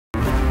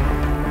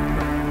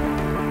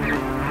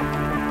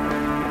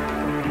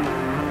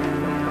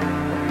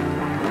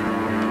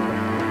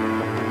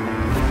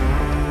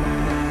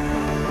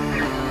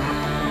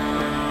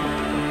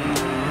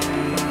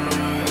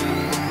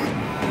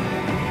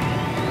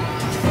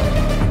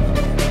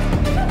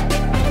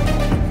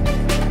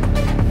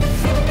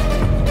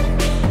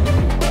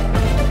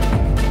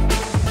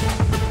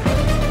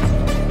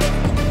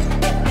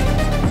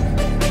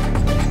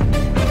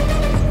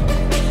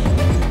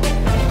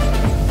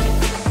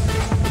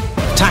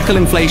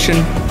tackle inflation,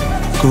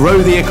 grow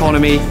the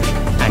economy,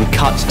 and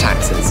cut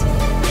taxes.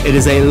 It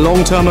is a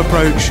long-term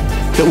approach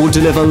that will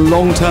deliver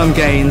long-term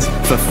gains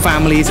for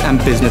families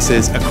and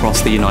businesses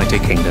across the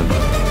United Kingdom.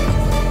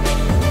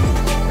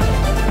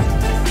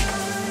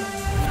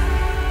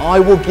 I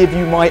will give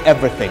you my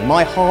everything,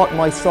 my heart,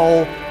 my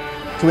soul,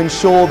 to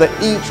ensure that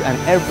each and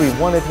every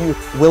one of you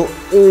will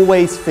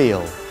always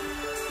feel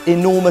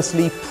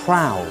enormously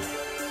proud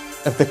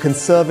of the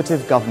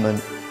Conservative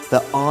government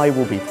that I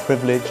will be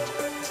privileged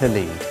to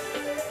lead.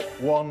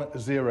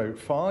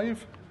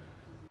 105,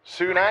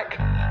 Sunak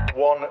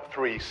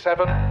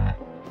 137,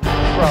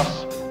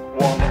 Truss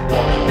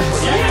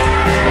 113.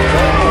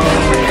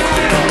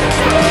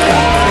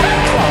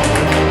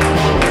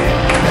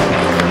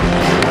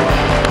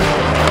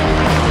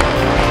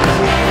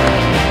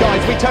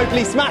 Guys, we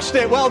totally smashed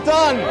it. Well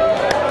done.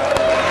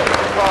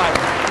 Right.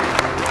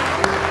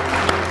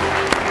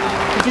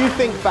 If you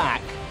think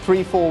back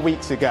 3-4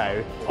 weeks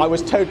ago, I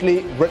was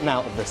totally written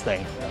out of this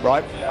thing,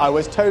 right? I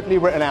was totally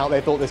written out.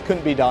 They thought this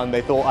couldn't be done.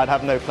 They thought I'd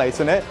have no place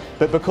in it.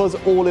 But because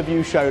all of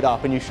you showed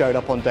up, and you showed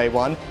up on day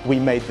one, we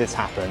made this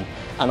happen.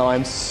 And I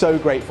am so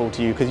grateful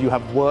to you because you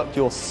have worked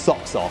your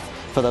socks off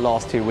for the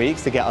last 2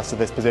 weeks to get us to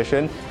this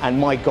position, and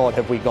my God,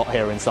 have we got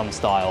here in some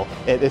style.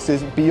 This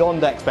is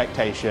beyond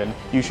expectation.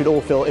 You should all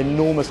feel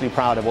enormously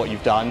proud of what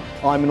you've done.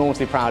 I'm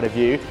enormously proud of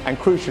you, and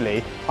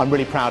crucially, I'm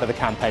really proud of the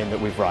campaign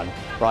that we've run.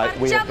 Right?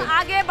 जब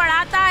आगे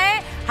बढ़ाता है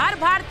हर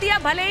भारतीय,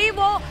 भले ही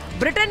वो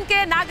Britain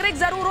के नागरिक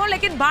जरूर हो,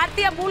 लेकिन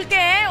भारतीय मूल के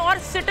हैं और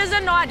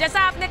सिटीजन, जैसा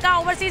आपने कहा,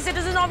 ओवरसीज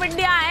सिटीजन ऑफ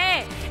इंडिया है।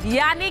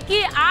 यानी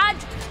कि आज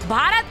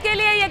भारत के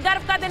लिए ये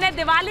गर्व का दिन है,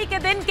 दिवाली के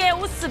दिन के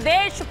उस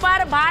देश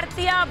पर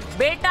भारतीय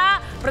बेटा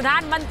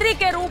प्रधानमंत्री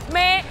के रूप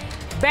में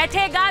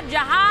बैठेगा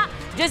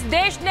जिस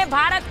देश ने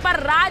भारत पर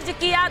राज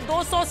किया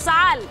 200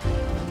 साल।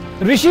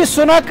 ऋषि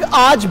सुनक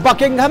आज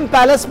बकिंघम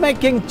पैलेस में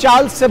किंग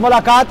चार्ल्स से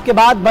मुलाकात के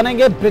बाद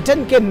बनेंगे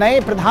ब्रिटेन के नए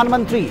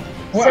प्रधानमंत्री।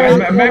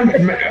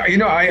 You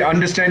know, I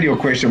understand your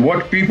question.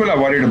 What people are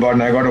worried about,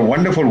 and I got a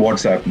wonderful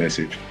WhatsApp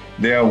message.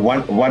 They are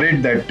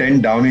worried that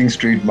 10 Downing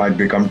Street might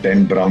become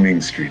 10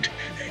 Browning Street.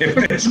 If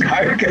this guy,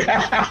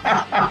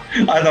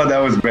 I thought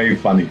that was very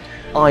funny.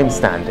 I'm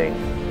standing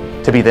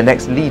to be the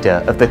next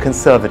leader of the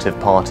Conservative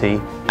Party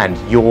and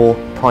your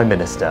Prime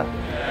Minister.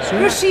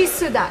 Rishi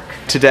Sunak.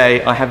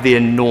 Today, I have the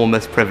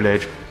enormous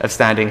privilege of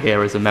standing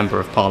here as a Member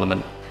of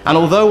Parliament. And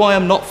although I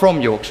am not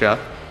from Yorkshire,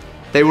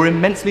 they were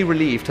immensely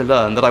relieved to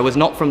learn that I was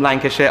not from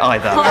Lancashire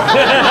either.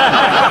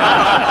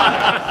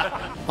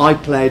 I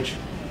pledge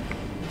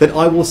that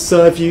I will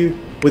serve you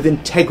with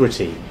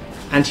integrity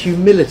and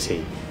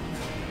humility,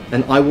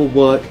 and I will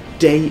work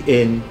day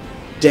in,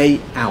 day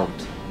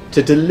out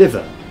to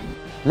deliver.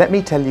 Let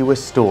me tell you a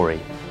story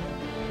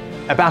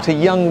about a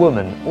young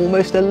woman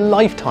almost a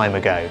lifetime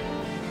ago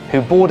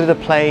who boarded a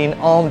plane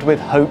armed with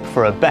hope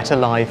for a better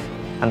life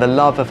and the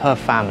love of her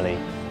family.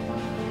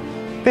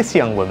 This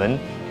young woman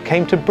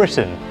came to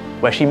Britain,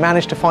 where she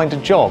managed to find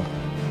a job,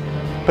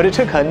 but it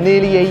took her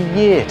nearly a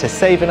year to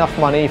save enough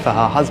money for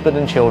her husband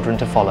and children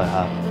to follow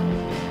her.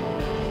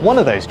 One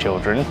of those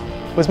children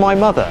was my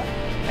mother,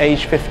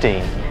 aged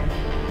 15.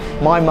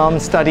 My mum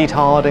studied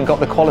hard and got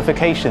the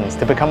qualifications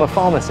to become a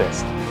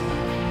pharmacist.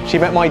 She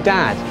met my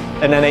dad,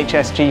 an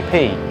NHS GP,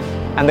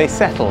 and they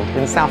settled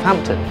in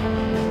Southampton.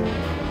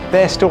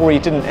 Their story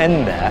didn't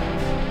end there,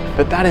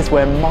 but that is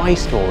where my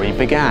story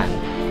began.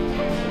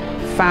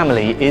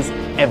 Family is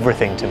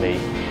everything to me,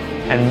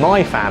 and my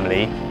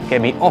family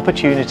gave me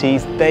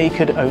opportunities they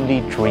could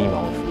only dream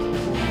of.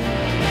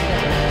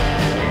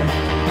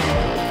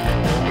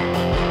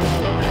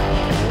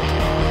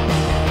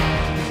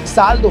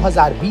 साल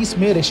 2020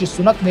 में ऋषि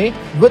सुनक ने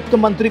वित्त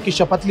मंत्री की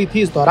शपथ ली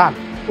थी। इस दौरान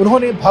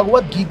उन्होंने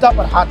भगवत गीता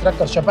पर हाथ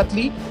रखकर शपथ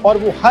ली और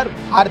वो हर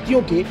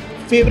भारतीयों के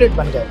फेवरेट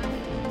बन गए।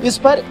 इस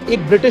पर एक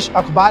ब्रिटिश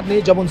अखबार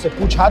ने जब उनसे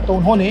पूछा तो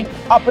उन्होंने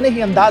अपने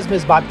ही अंदाज में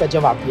इस बात का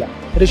जवाब दिया।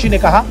 ऋषि ने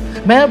कहा,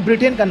 मैं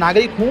ब्रिटेन का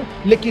नागरिक हूँ,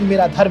 लेकिन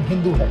मेरा धर्म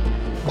हिंदू है।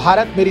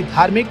 भारत मेरी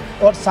धार्मिक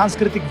और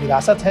सांस्कृतिक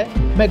विरासत है।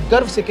 मैं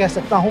गर्व से कह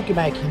सकता हूँ कि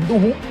मैं एक हिंदू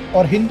हूँ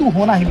और हिंदू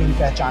होना ही मेरी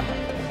पहचान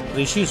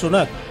है। ऋषि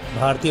सुनक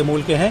भारतीय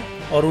मूल के हैं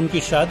और उनकी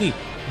शादी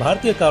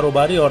भारतीय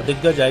कारोबारी और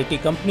दिग्गज आईटी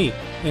कंपनी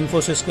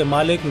इन्फोसिस के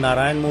मालिक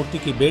नारायण मूर्ति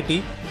की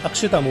बेटी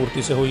अक्षिता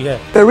मूर्ति से हुई है।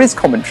 There is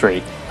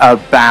commentary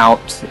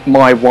about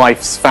my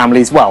wife's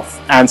family's wealth,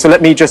 and so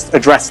let me just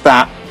address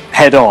that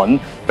head on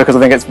because I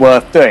think it's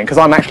worth doing, because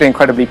I'm actually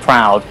incredibly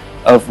proud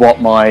of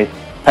what my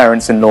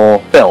parents-in-law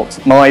built.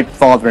 My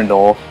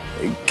father-in-law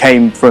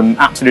came from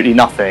absolutely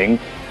nothing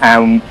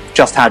and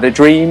just had a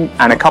dream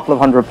and a couple of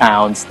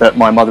 £100 that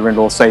my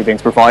mother-in-law's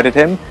savings provided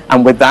him,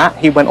 and with that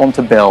he went on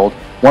to build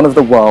one of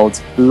the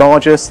world's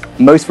largest,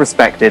 most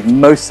respected,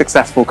 most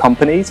successful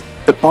companies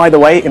that, by the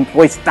way,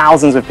 employs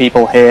thousands of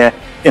people here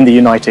in the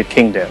United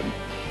Kingdom.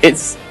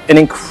 It's an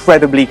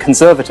incredibly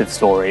conservative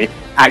story.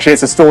 Actually,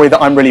 it's a story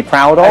that I'm really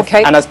proud of.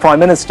 Okay. And as Prime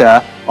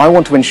Minister, I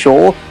want to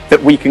ensure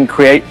that we can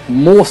create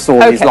more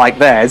stories like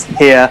theirs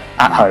here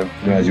at home.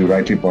 As you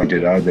rightly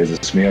pointed out, there's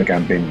a smear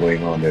campaign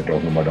going on. They're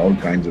talking about all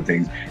kinds of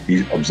things.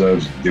 He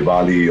observes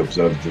Diwali,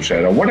 observes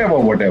Dussehra,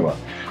 whatever.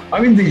 I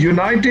mean, the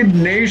United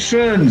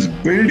Nations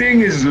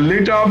building is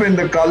lit up in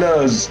the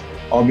colors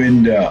of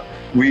India.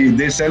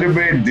 They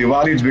celebrate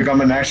Diwali. It's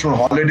become a national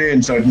holiday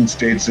in certain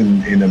states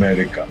in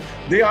America.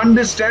 They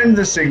understand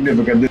the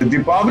significance. The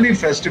Deepavali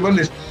festival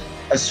is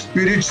a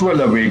spiritual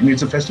awakening.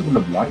 It's a festival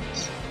of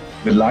lights.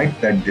 The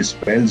light that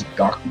dispels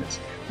darkness.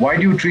 Why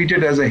do you treat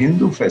it as a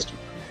Hindu festival?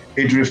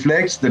 It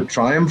reflects the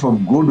triumph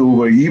of good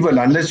over evil,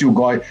 unless you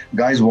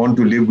guys want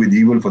to live with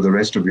evil for the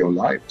rest of your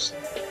lives.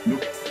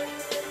 Look.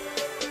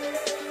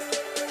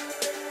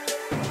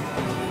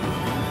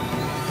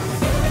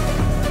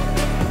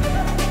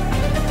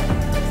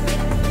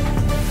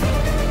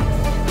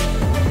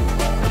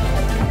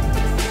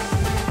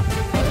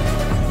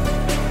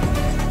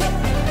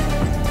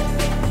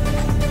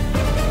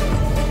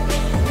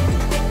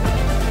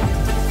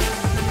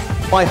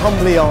 I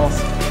humbly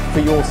ask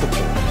for your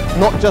support,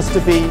 not just to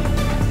be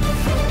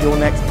your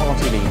next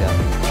party leader,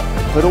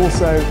 but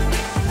also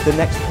the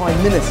next Prime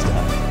Minister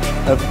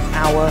of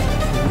our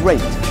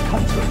great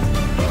country.